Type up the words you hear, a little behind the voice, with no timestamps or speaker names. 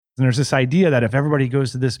And there's this idea that if everybody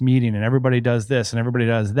goes to this meeting and everybody does this and everybody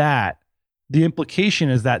does that, the implication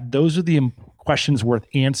is that those are the questions worth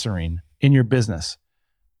answering in your business.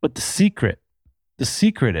 But the secret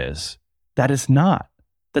is that it's not.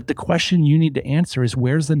 That the question you need to answer is,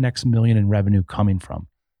 where's the next million in revenue coming from?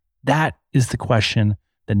 That is the question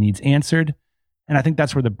that needs answered. And I think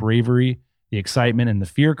that's where the bravery, the excitement, and the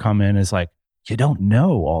fear come in, is like, you don't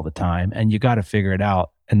know all the time and you got to figure it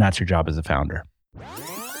out. And that's your job as a founder.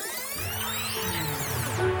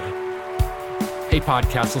 Hey,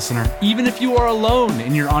 podcast listener, even if you are alone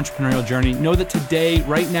in your entrepreneurial journey, know that today,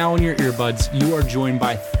 right now in your earbuds, you are joined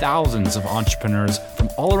by thousands of entrepreneurs from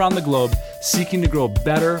all around the globe seeking to grow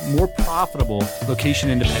better, more profitable,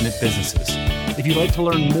 location-independent businesses. If you'd like to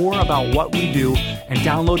learn more about what we do and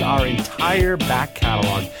download our entire back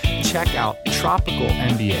catalog, check out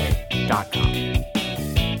tropicalmba.com.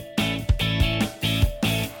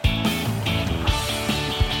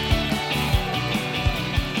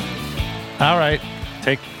 All right,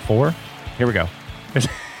 take 4. Here we go.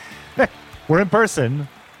 We're in person.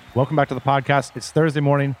 Welcome back to the podcast. It's Thursday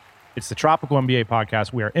morning. It's the Tropical MBA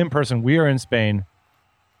podcast. We are in person. We are in Spain.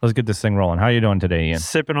 Let's get this thing rolling. How are you doing today, Ian?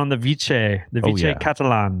 Sipping on the Vice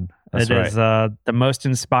Catalan. That's it right. is the most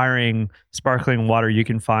inspiring sparkling water you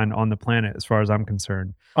can find on the planet, as far as I'm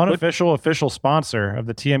concerned. Unofficial, official sponsor of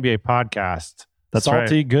the TMBA podcast. That's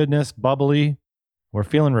salty, right. goodness, bubbly. We're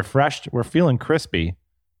feeling refreshed. We're feeling crispy.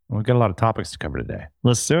 We've got a lot of topics to cover today.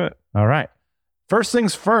 Let's do it. All right. First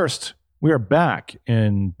things first, we are back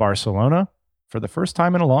in Barcelona for the first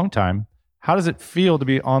time in a long time. How does it feel to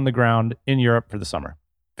be on the ground in Europe for the summer?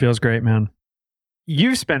 Feels great, man.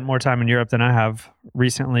 You've spent more time in Europe than I have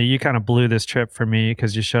recently. You kind of blew this trip for me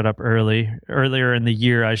because you showed up earlier in the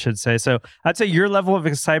year, I should say. So I'd say your level of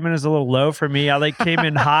excitement is a little low for me. I came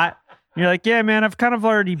in hot. You're like, yeah, man, I've kind of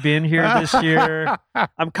already been here this year.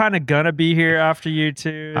 I'm kind of going to be here after you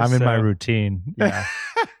too. I'm in my routine. Yeah.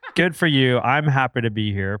 Good for you. I'm happy to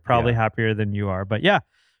be here. Probably happier than you are. But yeah,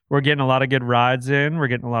 we're getting a lot of good rides in. We're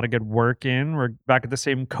getting a lot of good work in. We're back at the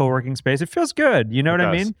same co-working space. It feels good. You know what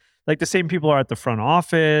I mean? Like the same people are at the front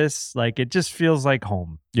office. Like it just feels like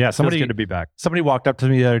home. Yeah. Feels good to be back. Somebody walked up to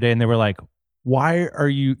me the other day and they were like, why are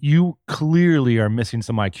you clearly are missing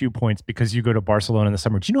some IQ points because you go to Barcelona in the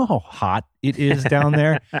summer. Do you know how hot it is down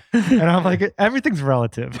there? And I'm like, everything's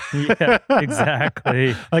relative. Yeah,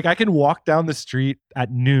 exactly. Like I can walk down the street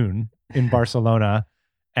at noon in Barcelona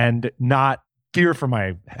and not fear for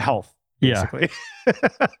my health, basically.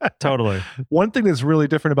 Yeah, totally. One thing that's really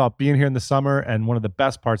different about being here in the summer, and one of the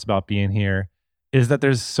best parts about being here, is that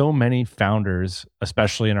there's so many founders,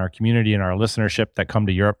 especially in our community and our listenership, that come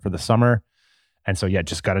to Europe for the summer. And so,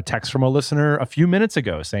 just got a text from a listener a few minutes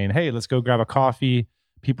ago saying, hey, let's go grab a coffee.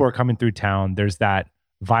 People are coming through town. There's that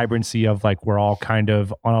vibrancy of like, we're all kind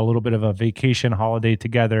of on a little bit of a vacation holiday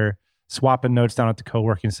together, swapping notes down at the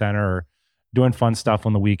co-working center or doing fun stuff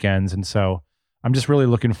on the weekends. And so I'm just really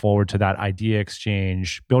looking forward to that idea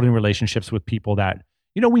exchange, building relationships with people that,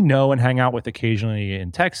 we know and hang out with occasionally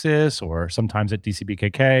in Texas or sometimes at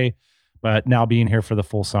DCBKK. But now being here for the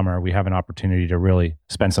full summer, we have an opportunity to really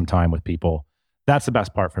spend some time with people. That's the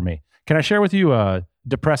best part for me. Can I share with you a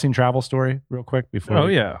depressing travel story real quick before? Oh,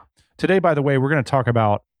 yeah. Today, by the way, we're going to talk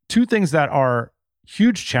about 2 things that are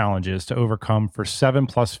huge challenges to overcome for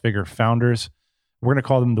 7+ figure founders. We're going to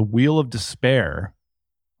call them the wheel of despair.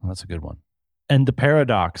 Well, that's a good one. And the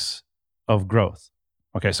paradox of growth.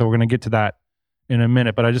 Okay, so we're going to get to that in a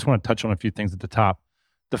minute, but I just want to touch on a few things at the top.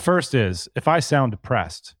 The first is, if I sound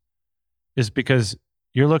depressed, is because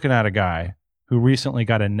you're looking at a guy who recently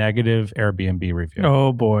got a negative Airbnb review.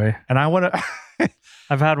 Oh boy. And I want to...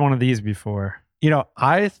 I've had one of these before.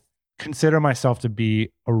 I consider myself to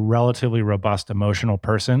be a relatively robust emotional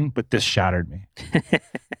person, but this shattered me.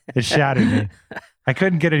 It shattered me. I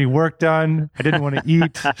couldn't get any work done. I didn't want to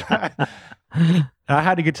eat. I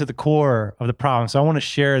had to get to the core of the problem. So I want to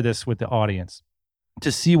share this with the audience to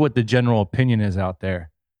see what the general opinion is out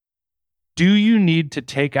there. Do you need to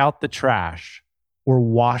take out the trash or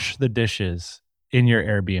wash the dishes in your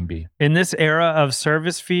Airbnb? In this era of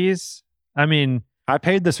service fees, I mean, I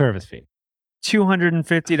paid the service fee.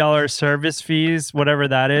 $250 service fees, whatever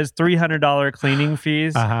that is, $300 cleaning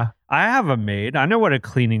fees. Uh-huh. I have a maid. I know what a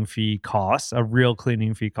cleaning fee costs, a real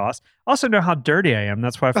cleaning fee costs. I also know how dirty I am.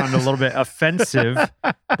 That's why I found it a little bit offensive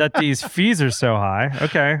that these fees are so high.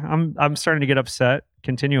 Okay, I'm starting to get upset.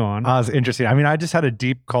 Continue on. It's interesting. I mean, I just had a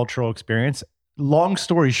deep cultural experience. Long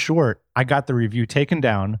story short, I got the review taken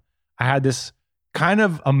down. I had this kind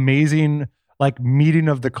of amazing meeting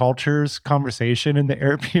of the cultures conversation in the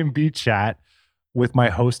Airbnb chat with my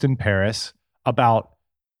host in Paris about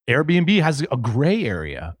Airbnb has a gray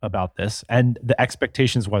area about this, and the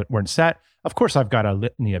expectations weren't set. Of course, I've got a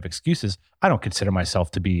litany of excuses. I don't consider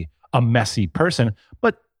myself to be a messy person,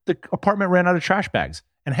 but the apartment ran out of trash bags.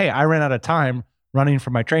 And hey, I ran out of time running for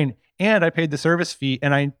my train, and I paid the service fee,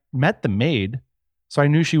 and I met the maid. So I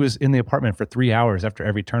knew she was in the apartment for 3 hours after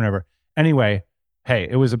every turnover. Anyway, hey,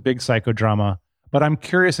 it was a big psychodrama. But I'm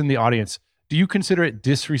curious in the audience, do you consider it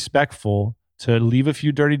disrespectful to leave a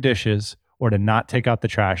few dirty dishes or to not take out the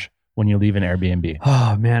trash when you leave an Airbnb?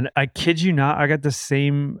 Oh man, I kid you not, I got the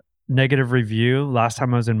same negative review last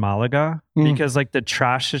time I was in Malaga because like the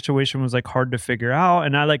trash situation was like hard to figure out.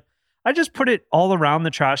 And I just put it all around the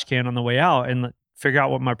trash can on the way out and figure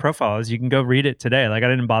out what my profile is. You can go read it today. Like I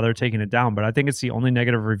didn't bother taking it down, but I think it's the only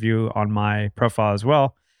negative review on my profile as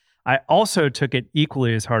well. I also took it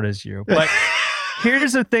equally as hard as you. But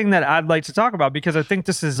here's the thing that I'd like to talk about, because I think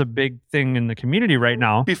this is a big thing in the community right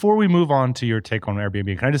now. Before we move on to your take on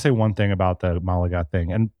Airbnb, can I just say one thing about the Malaga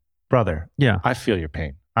thing? And brother, yeah, I feel your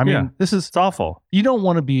pain. I mean, it's awful. You don't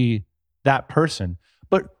want to be that person.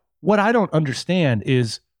 But what I don't understand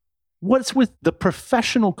is what's with the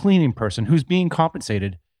professional cleaning person who's being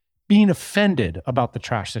compensated, being offended about the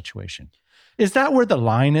trash situation? Is that where the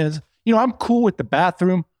line is? You know, I'm cool with the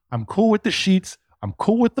bathroom. I'm cool with the sheets. I'm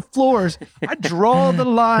cool with the floors. I draw the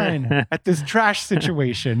line at this trash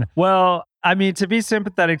situation. Well, I mean, to be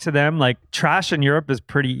sympathetic to them, like trash in Europe is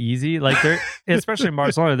pretty easy. Like especially in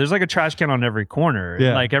Barcelona, there's like a trash can on every corner.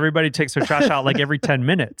 Yeah. Like everybody takes their trash out like every 10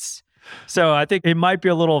 minutes. So I think it might be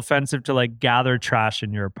a little offensive to like gather trash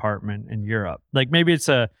in your apartment in Europe. Like maybe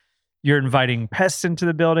you're inviting pests into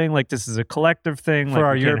the building. Like this is a collective thing. For like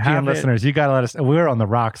our European listeners, you got to let us, we're on the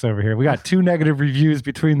rocks over here. We got 2 negative reviews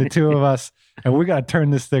between the two of us, and we got to turn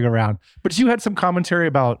this thing around. But you had some commentary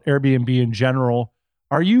about Airbnb in general.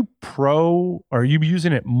 Are you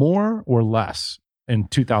using it more or less in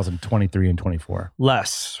 2023 and 24?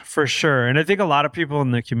 Less, for sure. And I think a lot of people in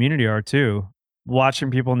the community are too. Watching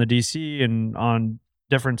people in the DC and on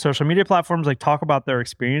different social media platforms like talk about their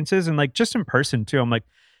experiences, and like just in person too. I'm like,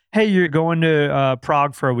 hey, you're going to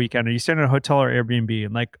Prague for a weekend. Are you staying at a hotel or Airbnb?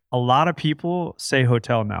 And like a lot of people say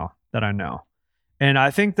hotel now that I know. And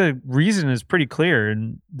I think the reason is pretty clear.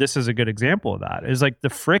 And this is a good example of that, is like the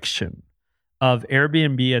friction of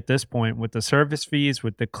Airbnb at this point with the service fees,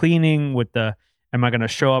 with the cleaning, with the, am I going to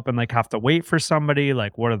show up and like have to wait for somebody?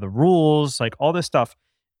 Like, what are the rules? Like all this stuff.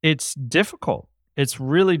 It's difficult. It's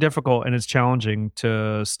really difficult, and it's challenging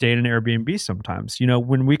to stay in an Airbnb sometimes. You know,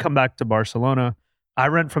 when we come back to Barcelona, I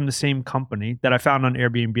rent from the same company that I found on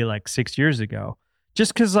Airbnb like 6 years ago,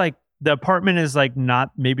 just because like the apartment is like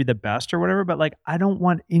not maybe the best or whatever, but like I don't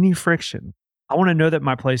want any friction. I want to know that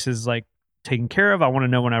my place is like taken care of. I want to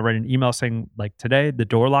know when I write an email saying like today the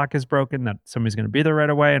door lock is broken, that somebody's going to be there right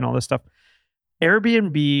away and all this stuff.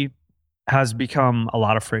 Airbnb has become a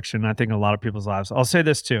lot of friction, I think, in a lot of people's lives. I'll say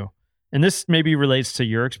this too, and this maybe relates to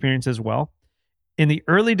your experience as well. In the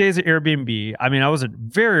early days of Airbnb, I mean, I was a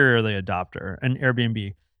very early adopter in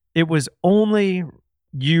Airbnb. It was only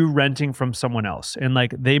you renting from someone else. And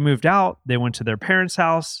like they moved out, they went to their parents'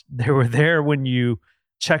 house. They were there when you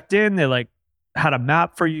checked in. They like had a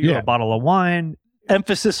map for you, a bottle of wine.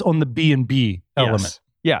 Emphasis on the B&B element. Yes.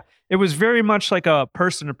 Yeah. It was very much like a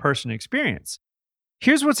person-to-person experience.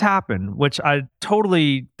 Here's what's happened, which I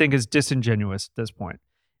totally think is disingenuous at this point,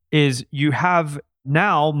 is you have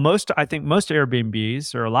now I think most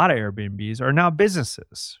Airbnbs, or a lot of Airbnbs, are now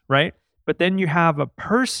businesses, right? But then you have a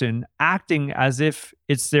person acting as if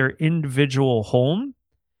it's their individual home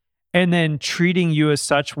and then treating you as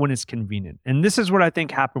such when it's convenient. And this is what I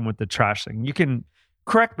think happened with the trash thing. You can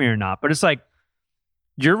correct me or not, but it's like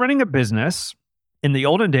you're running a business. In the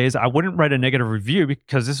olden days, I wouldn't write a negative review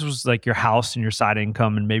because this was like your house and your side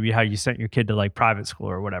income and maybe how you sent your kid to like private school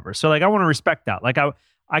or whatever. So like I want to respect that. Like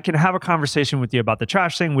I can have a conversation with you about the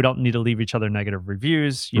trash thing. We don't need to leave each other negative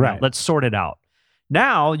reviews. You know, let's sort it out.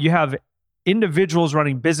 Now you have individuals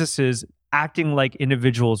running businesses acting like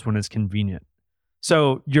individuals when it's convenient.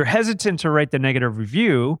 So you're hesitant to write the negative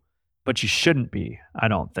review, but you shouldn't be, I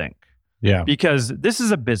don't think. Yeah. Because this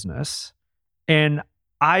is a business and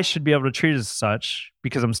I should be able to treat it as such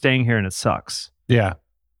because I'm staying here and it sucks. Yeah.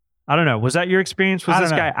 I don't know. Was that your experience? Was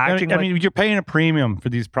this guy acting I mean, you're paying a premium for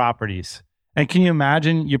these properties. And can you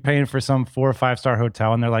imagine you're paying for some 4 or 5 star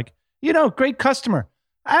hotel and they're like, you know, great customer.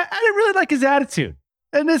 I didn't really like his attitude.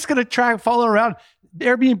 And it's going to follow around.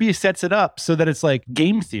 Airbnb sets it up so that it's like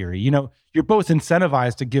game theory. You know, you're both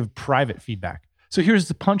incentivized to give private feedback. So here's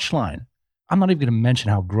the punchline. I'm not even going to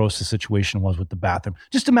mention how gross the situation was with the bathroom.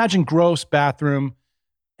 Just imagine gross bathroom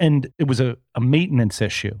and it was a maintenance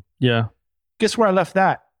issue. Yeah. Guess where I left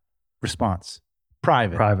that response?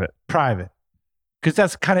 Private. Because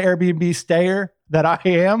that's the kind of Airbnb stayer that I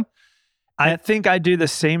am. I think I do the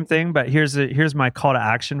same thing, but here's my call to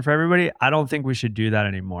action for everybody. I don't think we should do that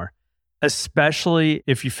anymore, especially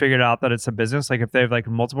if you figured out that it's a business. Like if they have like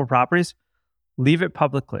multiple properties, leave it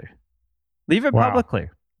publicly. Publicly,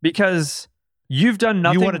 because you've done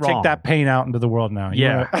nothing wrong. You want to take that pain out into the world now.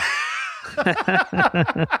 Yeah.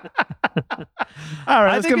 All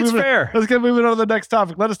right, I think it's fair. Let's get moving on to the next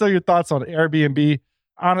topic. Let us know your thoughts on Airbnb.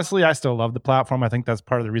 Honestly, I still love the platform. I think that's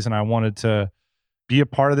part of the reason I wanted to be a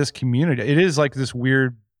part of this community. It is like this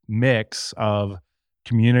weird mix of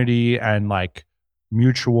community and like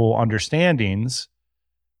mutual understandings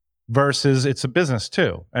versus it's a business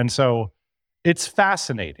too. And so it's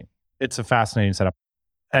fascinating. It's a fascinating setup.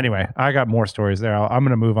 Anyway, I got more stories there. I'm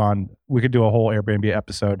going to move on. We could do a whole Airbnb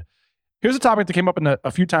episode. Here's a topic that came up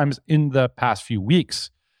a few times in the past few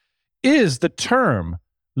weeks. Is the term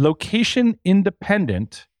location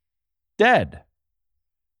independent dead?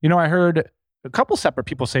 You know, I heard a couple separate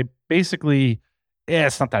people say basically,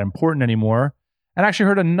 it's not that important anymore. And I actually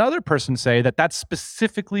heard another person say that that's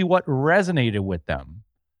specifically what resonated with them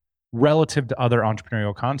relative to other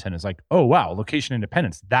entrepreneurial content. Is like, oh, wow, location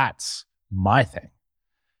independence, that's my thing.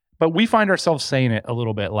 But we find ourselves saying it a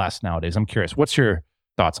little bit less nowadays. I'm curious, what's your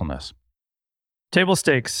thoughts on this? Table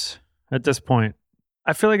stakes at this point.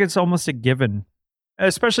 I feel like it's almost a given,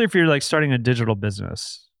 especially if you're like starting a digital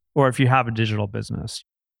business or if you have a digital business.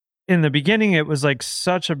 In the beginning, it was like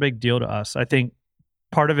such a big deal to us. I think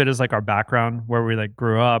part of it is like our background, where we like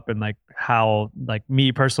grew up, and like how, like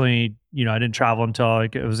me personally, you know, I didn't travel until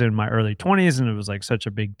like it was in my early 20s, and it was like such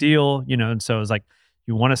a big deal, you know, and so it was like,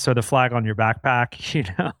 you want to sew the flag on your backpack, you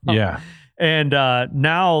know? Yeah. And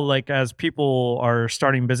now, like, as people are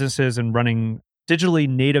starting businesses and running digitally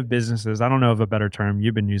native businesses, I don't know of a better term.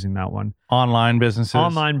 You've been using that one. Online businesses.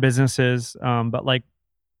 But like,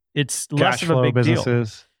 it's less Cash of a flow big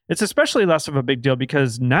businesses. deal. It's especially less of a big deal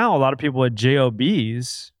because now a lot of people at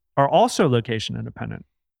JOBs are also location independent.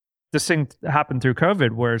 This thing happened through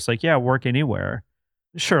COVID where it's like, yeah, work anywhere.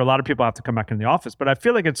 Sure, a lot of people have to come back in the office, but I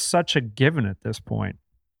feel like it's such a given at this point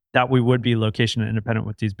that we would be location independent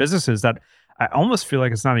with these businesses that I almost feel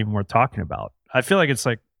like it's not even worth talking about. I feel like it's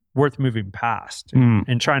like worth moving past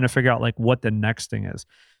and trying to figure out like what the next thing is.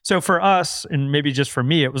 So for us, and maybe just for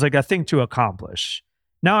me, it was like a thing to accomplish.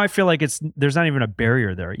 Now I feel like there's not even a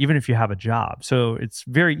barrier there, even if you have a job. So it's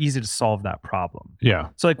very easy to solve that problem. Yeah.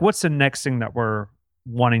 So like, what's the next thing that we're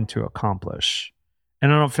wanting to accomplish?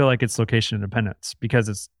 And I don't feel like it's location independence because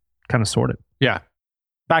it's kind of sorted. Yeah.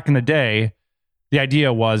 Back in the day, the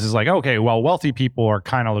idea is like, okay, well, wealthy people are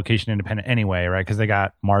kind of location independent anyway, right? Because they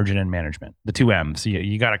got margin and management, the two M's.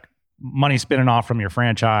 You got money spinning off from your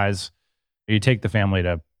franchise. You take the family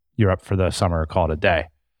to Europe for the summer, call it a day.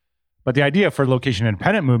 But the idea for location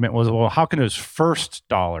independent movement was, well, how can those first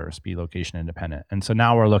dollars be location independent? And so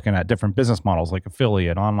now we're looking at different business models like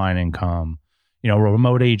affiliate, online income, you know,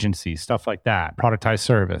 remote agency, stuff like that, productized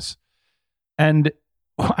service. And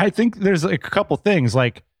I think there's like a couple things,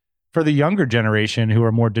 like for the younger generation who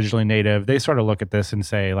are more digitally native, they sort of look at this and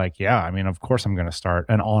say like, yeah, I mean, of course I'm going to start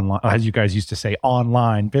an online, as you guys used to say,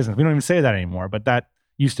 online business. We don't even say that anymore, but that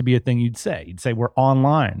used to be a thing you'd say. You'd say we're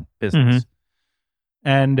online business.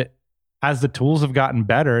 And as the tools have gotten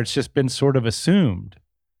better, it's just been sort of assumed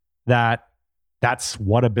that that's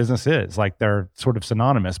what a business is. Like they're sort of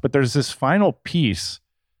synonymous. But there's this final piece,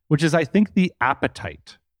 which is I think the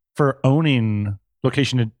appetite for owning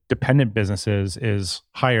location dependent businesses is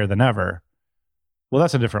higher than ever. Well,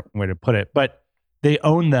 that's a different way to put it, but they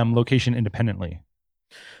own them location independently.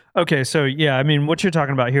 Okay. So yeah, I mean, what you're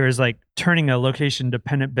talking about here is like turning a location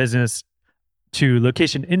dependent business to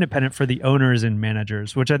location independent for the owners and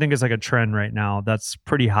managers, which I think is like a trend right now that's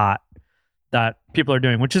pretty hot that people are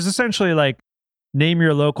doing, which is essentially like name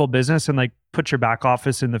your local business and like put your back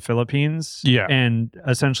office in the Philippines and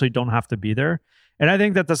essentially don't have to be there. And I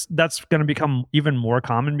think that that's going to become even more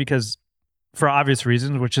common because for obvious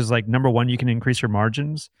reasons, which is like, number one, you can increase your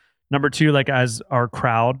margins. Number two, like as our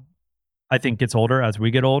crowd, I think gets older, as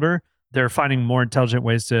we get older, they're finding more intelligent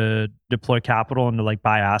ways to deploy capital and to like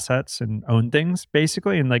buy assets and own things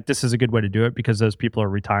basically. And like, this is a good way to do it because those people are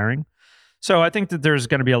retiring. So I think that there's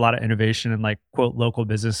going to be a lot of innovation in like quote local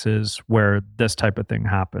businesses where this type of thing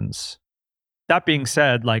happens. That being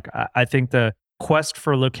said, like I think the quest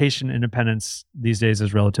for location independence these days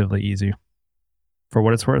is relatively easy for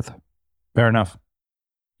what it's worth. Fair enough.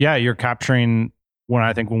 Yeah, you're capturing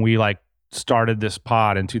when we like started this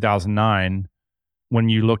pod in 2009, when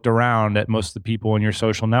you looked around at most of the people in your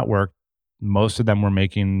social network, most of them were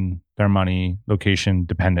making their money location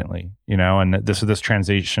dependently, you know, and this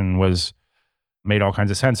transition was made all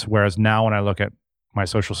kinds of sense. Whereas now when I look at my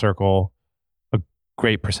social circle, a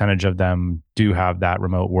great percentage of them do have that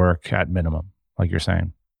remote work at minimum, like you're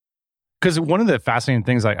saying. Because one of the fascinating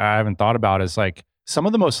things like I haven't thought about is like some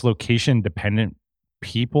of the most location dependent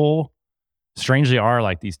people strangely are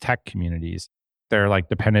like these tech communities. They're like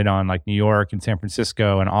dependent on like New York and San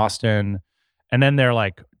Francisco and Austin. And then they're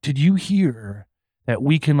like, did you hear that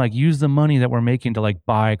we can like use the money that we're making to like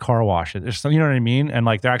buy car washes? There's some, you know what I mean? And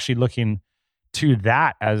like they're actually looking to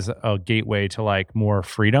that as a gateway to like more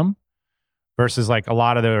freedom versus like a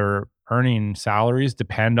lot of their earning salaries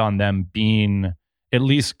depend on them being at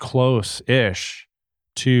least close-ish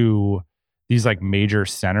to these like major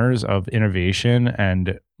centers of innovation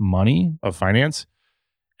and money of finance.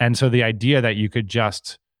 And so the idea that you could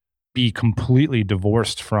just be completely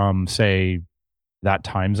divorced from, say, that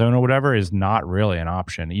time zone or whatever is not really an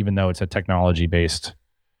option, even though it's a technology-based.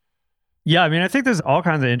 Yeah, I mean, I think there's all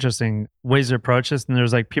kinds of interesting ways to approach this, and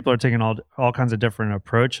there's like people are taking all kinds of different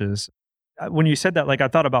approaches. When you said that, like I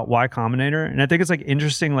thought about Y Combinator, and I think it's like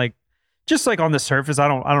interesting, like just like on the surface, I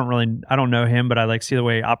don't know him, but I like see the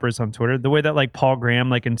way he operates on Twitter. The way that like Paul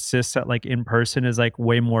Graham like insists that like in person is like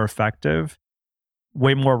way more effective,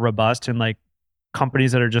 way more robust, and like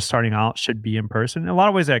companies that are just starting out should be in person. In a lot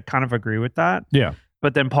of ways, I kind of agree with that. Yeah.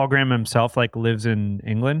 But then Paul Graham himself like lives in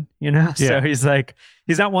England, you know? Yeah. So he's like,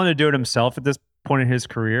 he's not one to do it himself at this point in his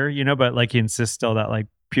career, you know, but like he insists still that like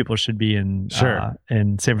people should be in San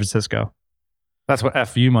Francisco. That's what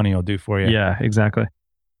FU money will do for you. Yeah, exactly.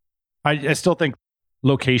 I still think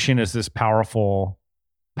location is this powerful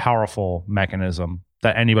mechanism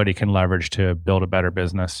that anybody can leverage to build a better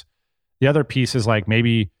business. The other piece is like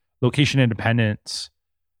maybe location independence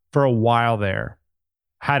for a while there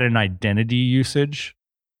had an identity usage.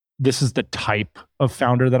 This is the type of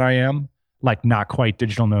founder that I am, like not quite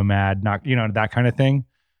digital nomad, not, you know, that kind of thing.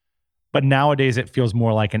 But nowadays it feels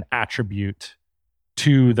more like an attribute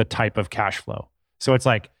to the type of cash flow. So it's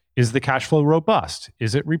like, is the cash flow robust?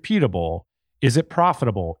 Is it repeatable? Is it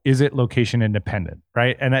profitable? Is it location independent?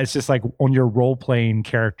 Right. And it's just like on your role playing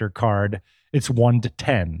character card, it's 1 to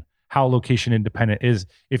 10. How location independent is.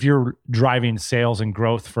 If you're driving sales and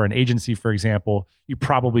growth for an agency, for example, you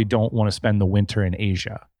probably don't want to spend the winter in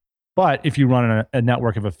Asia. But if you run a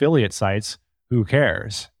network of affiliate sites, who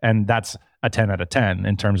cares? And that's a 10 out of 10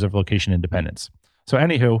 in terms of location independence. So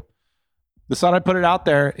anywho, the thought I put it out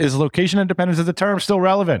there is location independence as a term still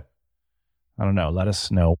relevant? I don't know. Let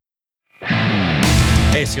us know.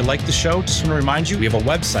 Hey, if you like the show, just want to remind you, we have a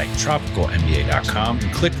website, tropicalmba.com. You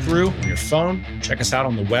can click through on your phone, check us out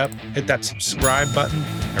on the web, hit that subscribe button.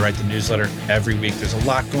 I write the newsletter every week. There's a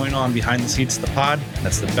lot going on behind the scenes of the pod. And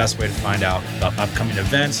that's the best way to find out about upcoming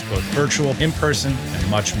events, both virtual, in person,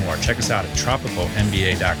 and much more. Check us out at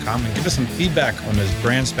tropicalmba.com and give us some feedback on this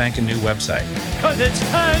brand spanking new website. Because it's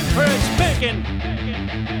time for a spanking.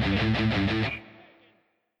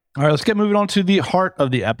 All right, let's get moving on to the heart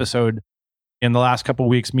of the episode. In the last couple of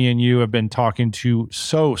weeks, me and you have been talking to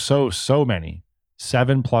so many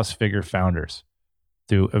 7+ figure founders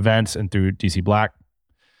through events and through DC Black.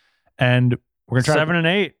 And we're going to try 7 and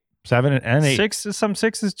 8. 7 and 8. 6 is some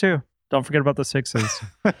 6s too. Don't forget about the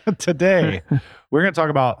 6s. Today, we're going to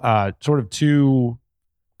talk about sort of 2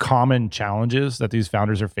 common challenges that these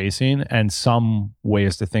founders are facing and some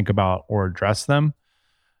ways to think about or address them.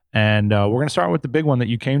 And we're going to start with the big one that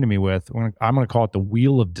you came to me with. I'm going to call it the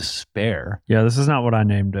Wheel of Despair. Yeah, this is not what I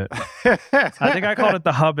named it. I think I called it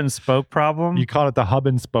the hub and spoke problem. You called it the hub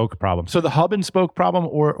and spoke problem. So the hub and spoke problem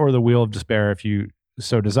or the Wheel of Despair, if you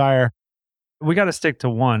so desire. We got to stick to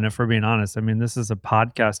one, if we're being honest. I mean, this is a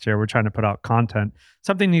podcast here. We're trying to put out content.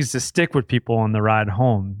 Something needs to stick with people on the ride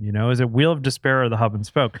home. You know, is it Wheel of Despair or the hub and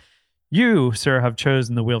spoke? You, sir, have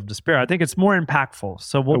chosen the Wheel of Despair. I think it's more impactful.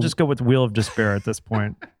 So we'll just go with Wheel of Despair at this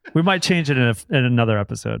point. We might change it in another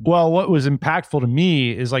episode. Well, what was impactful to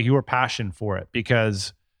me is like your passion for it,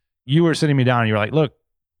 because you were sitting me down and you were like, look,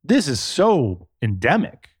 this is so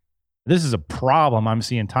endemic. This is a problem I'm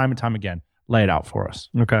seeing time and time again. Lay it out for us.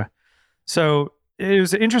 Okay. So it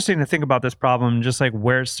was interesting to think about this problem, just like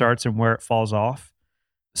where it starts and where it falls off.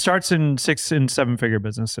 Starts in 6 and 7 figure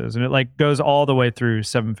businesses, and it like goes all the way through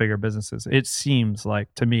 7 figure businesses. It seems like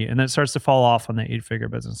to me, and then it starts to fall off on the 8 figure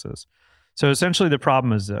businesses. So essentially the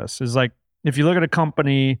problem is this, is like, if you look at a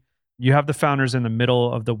company, you have the founders in the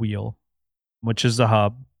middle of the wheel, which is the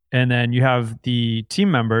hub. And then you have the team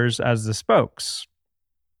members as the spokes.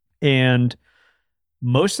 And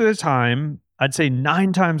most of the time, I'd say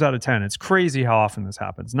 9 times out of 10, it's crazy how often this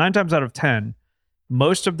happens. 9 times out of 10,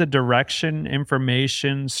 most of the direction,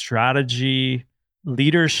 information, strategy,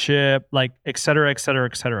 leadership, like et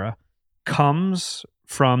cetera, comes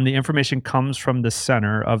from the information comes from the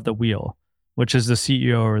center of the wheel, which is the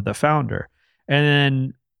CEO or the founder. And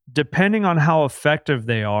then depending on how effective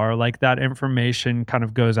they are, like that information kind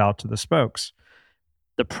of goes out to the spokes.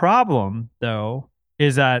 The problem, though,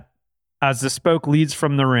 is that as the spoke leads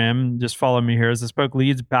from the rim, just follow me here, as the spoke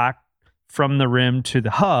leads back from the rim to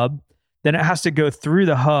the hub, then it has to go through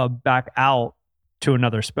the hub back out to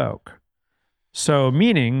another spoke. So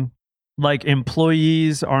meaning like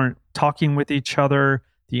employees aren't talking with each other,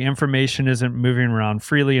 the information isn't moving around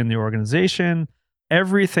freely in the organization.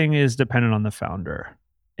 Everything is dependent on the founder.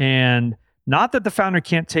 And not that the founder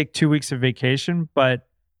can't take 2 weeks of vacation, but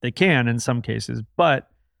they can in some cases. But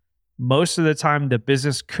most of the time, the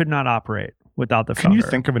business could not operate without the founder. Can you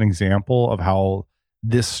think of an example of how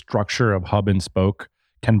this structure of hub and spoke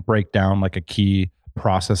can break down like a key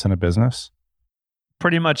process in a business?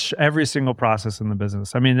 Pretty much every single process in the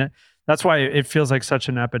business. I mean, that's why it feels like such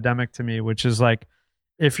an epidemic to me, which is like,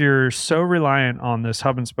 if you're so reliant on this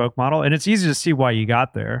hub and spoke model, and it's easy to see why you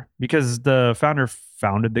got there because the founder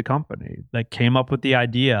founded the company, like came up with the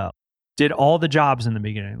idea, did all the jobs in the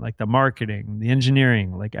beginning, like the marketing, the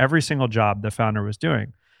engineering, like every single job the founder was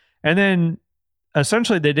doing. And then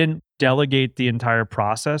essentially they didn't delegate the entire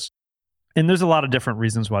process. And there's a lot of different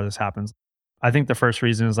reasons why this happens. I think the first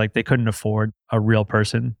reason is like they couldn't afford a real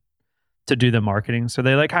person to do the marketing. So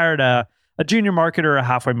they like hired a junior marketer, a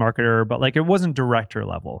halfway marketer, but like it wasn't director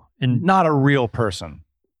level. And Not a real person.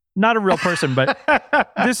 not a real person, but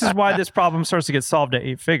this is why this problem starts to get solved at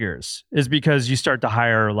 8 figures, is because you start to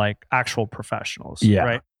hire like actual professionals, Yeah.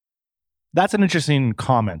 right? That's an interesting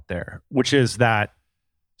comment there, which is that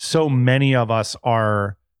so many of us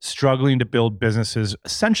are struggling to build businesses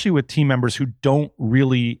essentially with team members who don't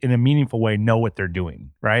really, in a meaningful way, know what they're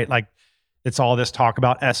doing, right? Like it's all this talk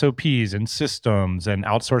about SOPs and systems and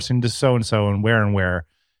outsourcing to so-and-so and where.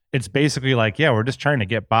 It's basically like, yeah, we're just trying to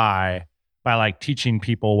get by like teaching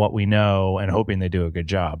people what we know and hoping they do a good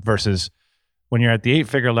job, versus when you're at the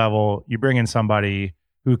 8-figure level, you bring in somebody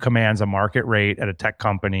who commands a market rate at a tech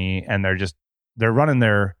company and they're running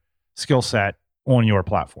their skill set on your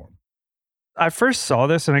platform. I first saw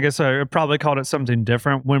this, and I guess I probably called it something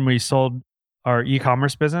different when we sold our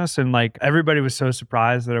e-commerce business. And like everybody was so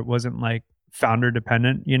surprised that it wasn't like founder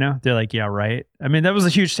dependent, you know? They're like, yeah, right. I mean, that was a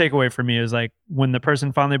huge takeaway for me, is like when the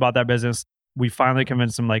person finally bought that business, we finally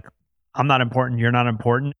convinced them like, I'm not important, you're not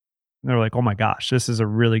important. And they're like, oh my gosh, this is a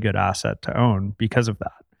really good asset to own because of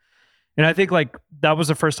that. And I think like that was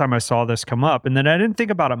the first time I saw this come up. And then I didn't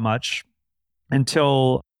think about it much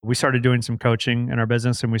until we started doing some coaching in our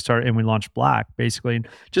business, and we launched Black basically, and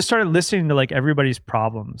just started listening to like everybody's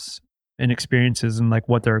problems and experiences and like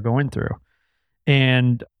what they're going through.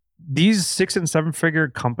 And these 6 and 7 figure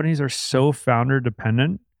companies are so founder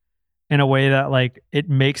dependent in a way that like it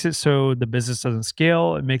makes it so the business doesn't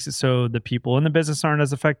scale. It makes it so the people in the business aren't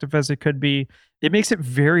as effective as it could be. It makes it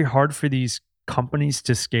very hard for these companies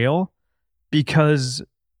to scale because,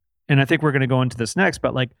 and I think we're going to go into this next,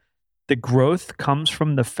 but like the growth comes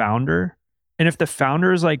from the founder. And if the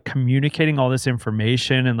founder is like communicating all this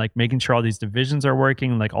information and like making sure all these divisions are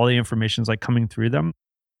working and like all the information is like coming through them,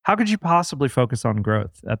 how could you possibly focus on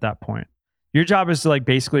growth at that point? Your job is to like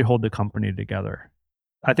basically hold the company together.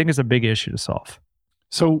 I think it's a big issue to solve.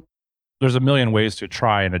 So there's a million ways to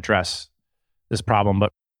try and address this problem,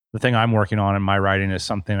 but the thing I'm working on in my writing is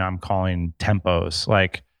something I'm calling tempos,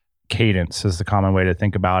 like cadence is the common way to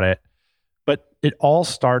think about it. But it all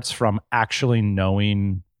starts from actually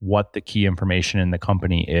knowing what the key information in the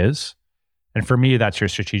company is. And for me, that's your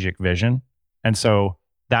strategic vision. And so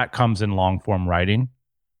that comes in long form writing.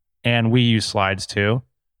 And we use slides too.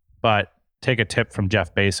 But take a tip from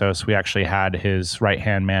Jeff Bezos. We actually had his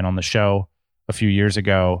right-hand man on the show a few years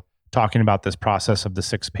ago talking about this process of the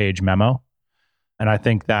 6-page memo. And I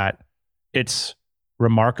think that it's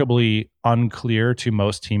remarkably unclear to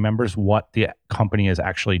most team members what the company is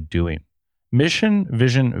actually doing. Mission,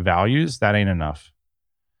 vision, values, that ain't enough.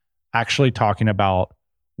 Actually talking about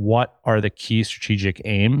what are the key strategic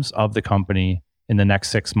aims of the company in the next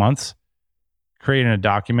 6 months, creating a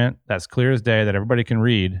document that's clear as day that everybody can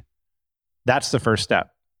read. That's the first step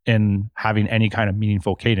in having any kind of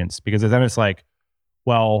meaningful cadence, because then it's like,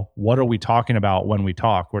 well, what are we talking about when we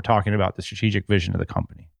talk? We're talking about the strategic vision of the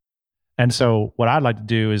company. And so what I'd like to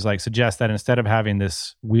do is like suggest that instead of having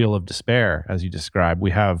this wheel of despair, as you described,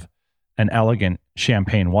 we have an elegant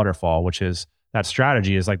champagne waterfall, which is that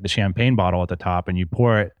strategy is like the champagne bottle at the top, and you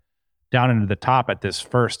pour it down into the top at this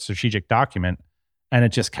first strategic document, and it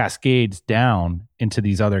just cascades down into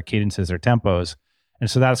these other cadences or tempos. And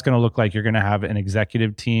so that's going to look like you're going to have an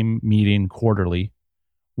executive team meeting quarterly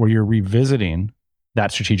where you're revisiting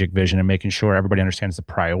that strategic vision and making sure everybody understands the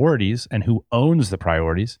priorities and who owns the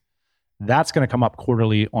priorities. That's going to come up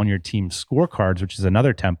quarterly on your team scorecards, which is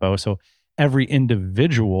another tempo. So every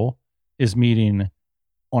individual is meeting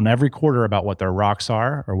on every quarter about what their rocks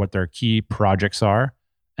are or what their key projects are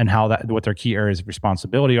and what their key areas of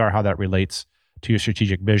responsibility are, how that relates to your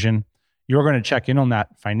strategic vision. You're going to check in on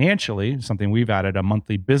that financially, something we've added, a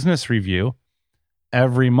monthly business review.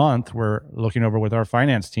 Every month, we're looking over with our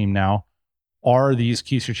finance team now, are these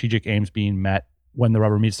key strategic aims being met when the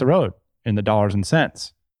rubber meets the road in the dollars and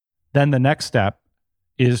cents? Then the next step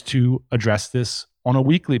is to address this on a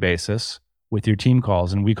weekly basis with your team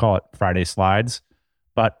calls. And we call it Friday slides.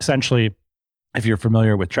 But essentially, if you're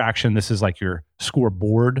familiar with Traction, this is like your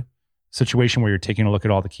scoreboard situation where you're taking a look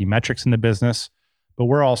at all the key metrics in the business. But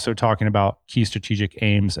we're also talking about key strategic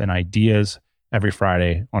aims and ideas every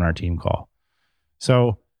Friday on our team call.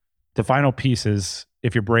 So the final piece is,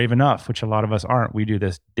 if you're brave enough, which a lot of us aren't, we do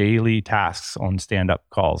this daily tasks on stand-up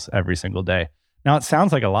calls every single day. Now, it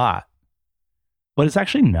sounds like a lot, but it's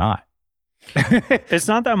actually not. It's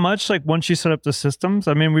not that much. Like once you set up the systems,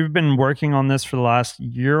 I mean, we've been working on this for the last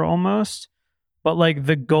year almost, but like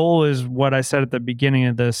the goal is what I said at the beginning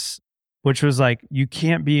of this, which was like, you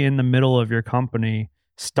can't be in the middle of your company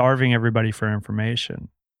starving everybody for information.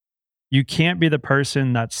 You can't be the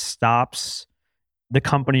person that stops the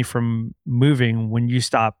company from moving when you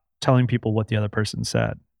stop telling people what the other person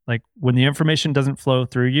said. Like when the information doesn't flow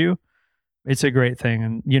through you, it's a great thing.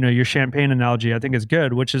 And your champagne analogy I think is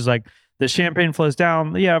good, which is like the champagne flows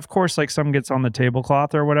down. Yeah, of course, like some gets on the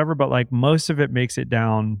tablecloth or whatever, but like most of it makes it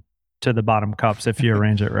down to the bottom cups if you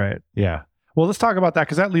arrange it right. Yeah. Well, let's talk about that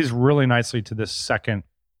because that leads really nicely to this second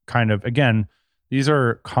kind of, again, these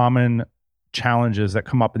are common challenges that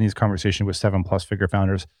come up in these conversations with 7+ figure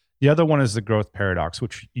founders. The other one is the growth paradox,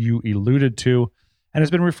 which you alluded to and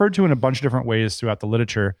has been referred to in a bunch of different ways throughout the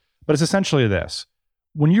literature, but it's essentially this.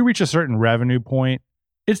 When you reach a certain revenue point,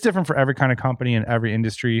 it's different for every kind of company and every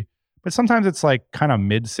industry, but sometimes it's like kind of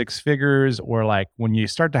mid 6 figures, or like when you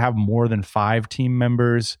start to have more than 5 team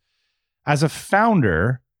members. As a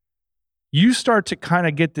founder, you start to kind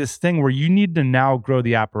of get this thing where you need to now grow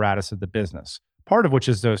the apparatus of the business. Part of which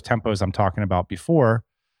is those tempos I'm talking about before,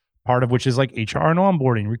 part of which is like HR and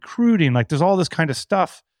onboarding, recruiting, like there's all this kind of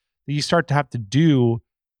stuff that you start to have to do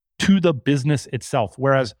to the business itself.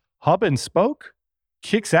 Whereas hub and spoke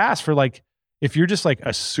kicks ass for like, if you're just like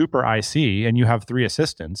a super IC and you have 3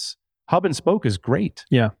 assistants, hub and spoke is great.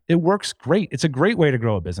 Yeah. It works great. It's a great way to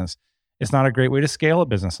grow a business. It's not a great way to scale a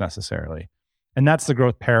business necessarily. And that's the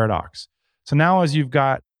growth paradox. So now as you've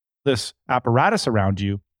got this apparatus around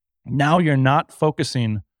you, now you're not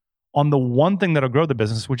focusing on the one thing that'll grow the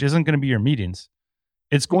business, which isn't going to be your meetings.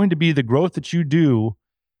 It's going to be the growth that you do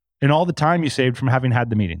in all the time you saved from having had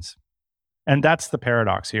the meetings. And that's the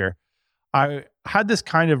paradox here. I had this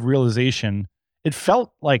kind of realization. It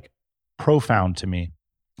felt like profound to me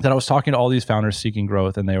that I was talking to all these founders seeking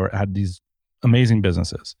growth and they had these amazing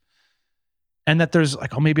businesses. And that there's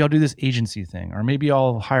like, oh, maybe I'll do this agency thing, or maybe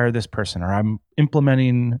I'll hire this person, or I'm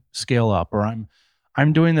implementing scale up, or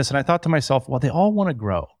I'm doing this. And I thought to myself, well, they all want to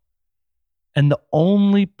grow. And the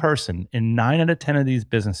only person in 9 out of 10 of these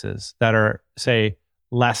businesses that are, say,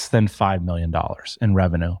 less than $5 million in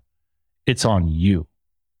revenue, it's on you.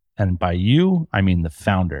 And by you, I mean the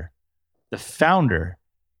founder. The founder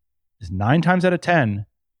is 9 times out of 10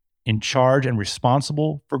 in charge and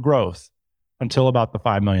responsible for growth until about the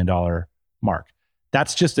 $5 million mark.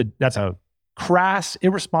 That's a crass,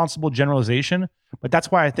 irresponsible generalization, but that's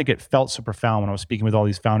why I think it felt so profound when I was speaking with all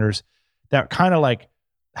these founders that kind of like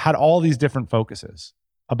had all these different focuses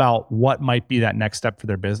about what might be that next step for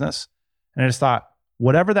their business. And I just thought,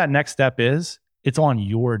 whatever that next step is, it's on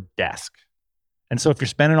your desk. And so if you're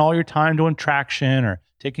spending all your time doing traction or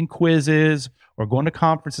taking quizzes or going to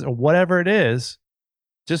conferences or whatever it is,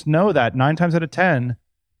 just know that 9 times out of 10,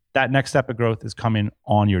 that next step of growth is coming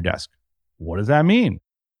on your desk. What does that mean?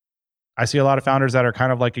 I see a lot of founders that are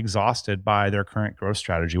kind of like exhausted by their current growth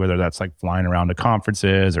strategy, whether that's like flying around to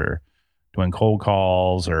conferences or doing cold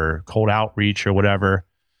calls or cold outreach or whatever.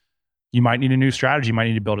 You might need a new strategy. You might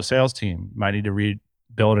need to build a sales team. You might need to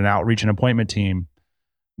build an outreach and appointment team.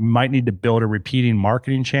 You might need to build a repeating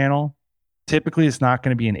marketing channel. Typically, it's not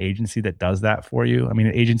going to be an agency that does that for you. I mean,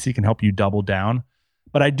 an agency can help you double down.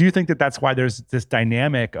 But I do think that that's why there's this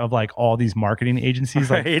dynamic of like all these marketing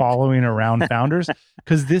agencies like following around founders,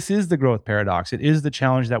 because this is the growth paradox. It is the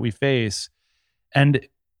challenge that we face. And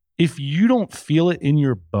if you don't feel it in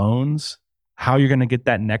your bones, how you're going to get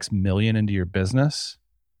that next million into your business,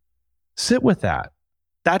 sit with that.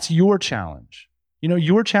 That's your challenge.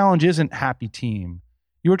 Your challenge isn't happy team.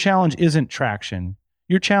 Your challenge isn't traction.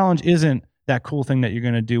 Your challenge isn't that cool thing that you're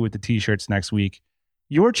going to do with the t-shirts next week.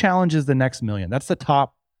 Your challenge is the next million. That's the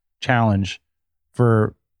top challenge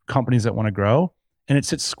for companies that want to grow. And it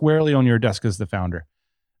sits squarely on your desk as the founder.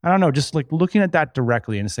 I don't know, just like looking at that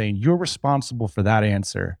directly and saying you're responsible for that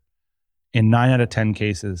answer in 9 out of 10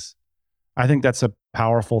 cases. I think that's a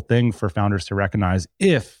powerful thing for founders to recognize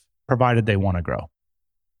if provided they want to grow.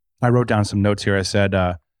 I wrote down some notes here. I said,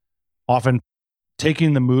 often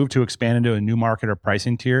taking the move to expand into a new market or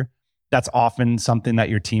pricing tier, that's often something that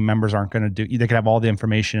your team members aren't going to do. They could have all the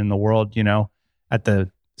information in the world, at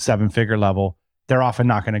the 7-figure level. They're often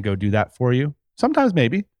not going to go do that for you. Sometimes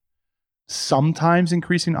maybe. Sometimes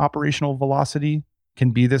increasing operational velocity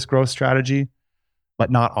can be this growth strategy,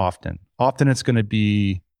 but not often. Often it's going to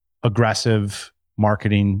be aggressive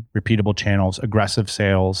marketing, repeatable channels, aggressive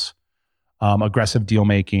sales, aggressive deal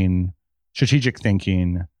making, strategic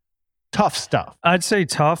thinking, tough stuff. I'd say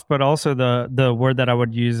tough, but also the word that I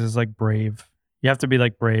would use is like brave. You have to be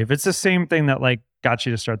like brave. It's the same thing that like got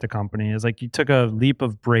you to start the company. Is like you took a leap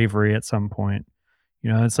of bravery at some point.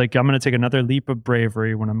 It's like I'm going to take another leap of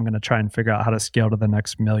bravery when I'm going to try and figure out how to scale to the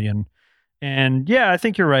next million. And yeah, I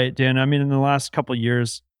think you're right, Dan. I mean, in the last couple of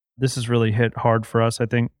years, this has really hit hard for us, I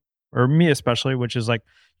think, or me especially, which is like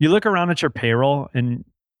you look around at your payroll, and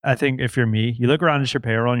I think if you're me, you look around at your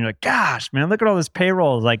payroll and you're like, gosh, man, look at all this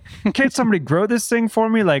payroll. Like, can't somebody grow this thing for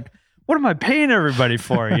me? Like, what am I paying everybody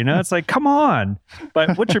for? It's like, come on.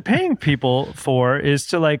 But what you're paying people for is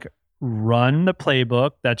to like run the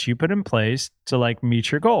playbook that you put in place to like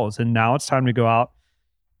meet your goals. And now it's time to go out,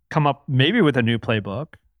 come up maybe with a new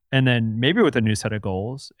playbook, and then maybe with a new set of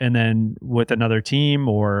goals, and then with another team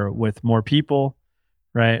or with more people,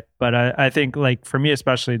 right? But I think like for me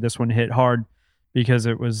especially, this one hit hard because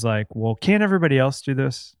it was like, well, can't everybody else do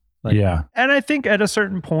this? Like, yeah. And I think at a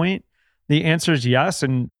certain point, the answer is yes.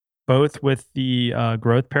 And both with the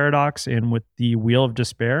growth paradox and with the wheel of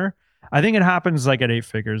despair, I think it happens like at 8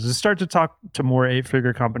 figures. I start to talk to more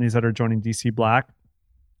 8-figure companies that are joining DC Black,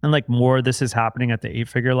 and like more this is happening at the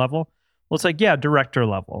 8-figure level. Well, it's like, yeah, director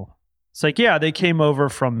level. It's like, yeah, they came over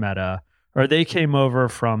from Meta or they came over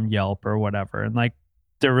from Yelp or whatever. And like,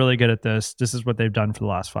 they're really good at this. This is what they've done for the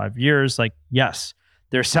last 5 years. Like, yes,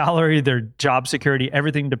 their salary, their job security,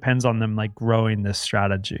 everything depends on them like growing this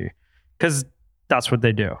strategy because that's what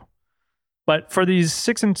they do. But for these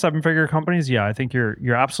 6 and 7-figure companies, yeah, I think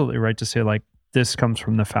you're absolutely right to say like this comes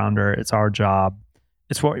from the founder. It's our job.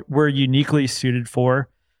 It's what we're uniquely suited for.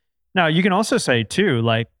 Now, you can also say too,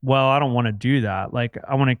 like, well, I don't want to do that. Like,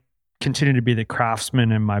 I want to continue to be the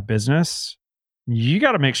craftsman in my business. You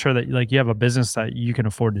got to make sure that like you have a business that you can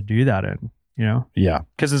afford to do that in, Yeah.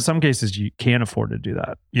 Because in some cases you can't afford to do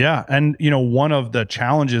that. Yeah. And, one of the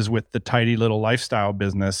challenges with the tidy little lifestyle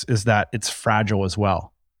business is that it's fragile as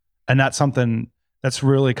well. And that's something that's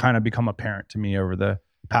really kind of become apparent to me over the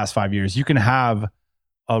past 5 years. You can have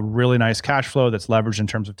a really nice cash flow that's leveraged in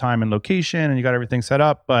terms of time and location, and you got everything set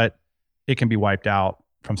up, but it can be wiped out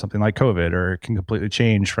from something like COVID, or it can completely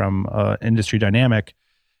change from industry dynamic.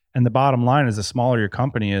 And the bottom line is the smaller your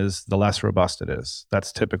company is, the less robust it is.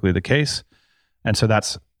 That's typically the case. And so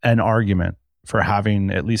that's an argument for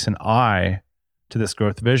having at least an eye to this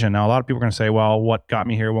growth vision. Now, a lot of people are going to say, well, what got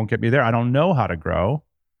me here won't get me there. I don't know how to grow.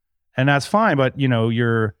 And that's fine. But,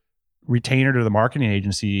 your retainer to the marketing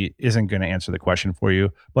agency isn't going to answer the question for you,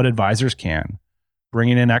 but advisors can.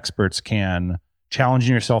 Bringing in experts can.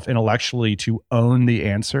 Challenging yourself intellectually to own the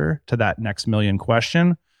answer to that next million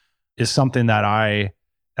question is something that I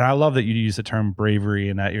love that you use the term bravery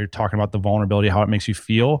and that you're talking about the vulnerability, how it makes you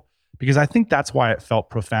feel, because I think that's why it felt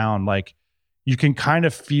profound. Like you can kind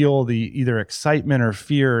of feel the either excitement or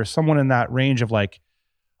fear or someone in that range of like,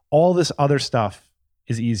 all this other stuff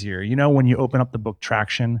is easier. When you open up the book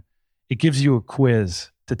Traction, it gives you a quiz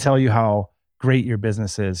to tell you how great your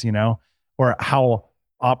business is, or how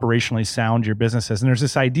operationally sound your business is. And there's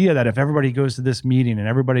this idea that if everybody goes to this meeting and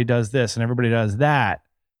everybody does this and everybody does that,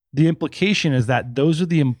 the implication is that those are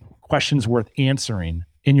the questions worth answering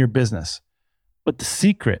in your business. But the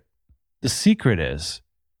secret is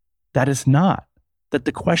that it's not. That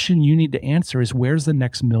the question you need to answer is, where's the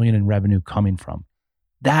next million in revenue coming from?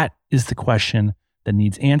 That is the question that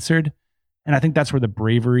needs answered. And I think that's where the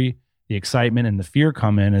bravery, the excitement, and the fear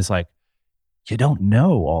come in, is like, you don't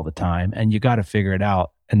know all the time and you got to figure it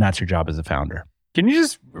out. And that's your job as a founder. Can you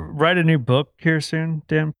just write a new book here soon,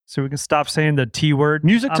 Dan, so we can stop saying the T word?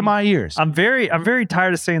 Music to my ears. I'm very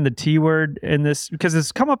tired of saying the T word in this, because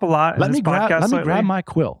it's come up a lot in this podcast. Let me grab my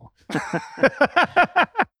quill.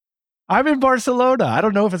 I'm in Barcelona. I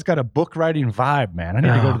don't know if it's got a book writing vibe, man. I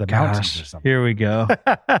need to go to the mountains or something. Here we go.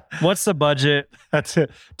 What's the budget? That's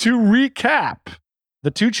it. To recap,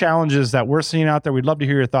 the two challenges that we're seeing out there, we'd love to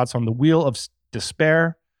hear your thoughts on the wheel of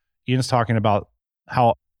despair. Ian's talking about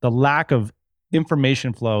how the lack of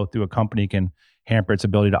information flow through a company can hamper its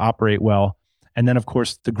ability to operate well. And then, of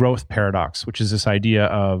course, the growth paradox, which is this idea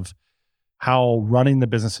of how running the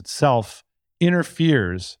business itself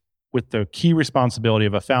interferes with the key responsibility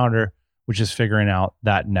of a founder, which is figuring out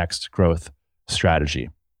that next growth strategy.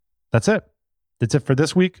 That's it. That's it for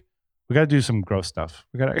this week. We got to do some growth stuff.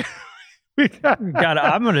 I'm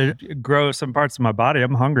going to grow some parts of my body.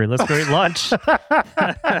 I'm hungry. Let's go eat lunch.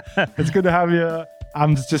 It's good to have you.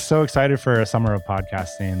 I'm just so excited for a summer of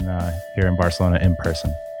podcasting here in Barcelona in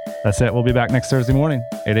person. That's it. We'll be back next Thursday morning,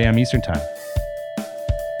 8 a.m. Eastern time.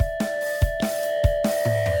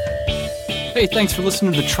 Hey, thanks for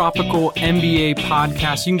listening to the Tropical MBA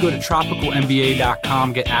podcast. You can go to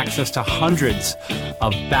tropicalmba.com, get access to hundreds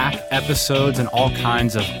of back episodes and all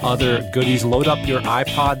kinds of other goodies. Load up your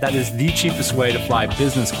iPod. That is the cheapest way to fly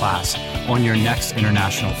business class on your next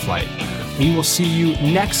international flight. We will see you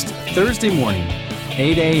next Thursday morning,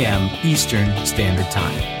 8 a.m. Eastern Standard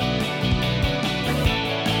Time.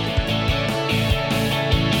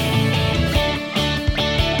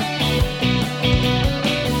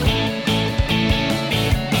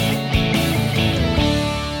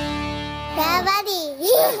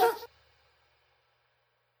 Bravery.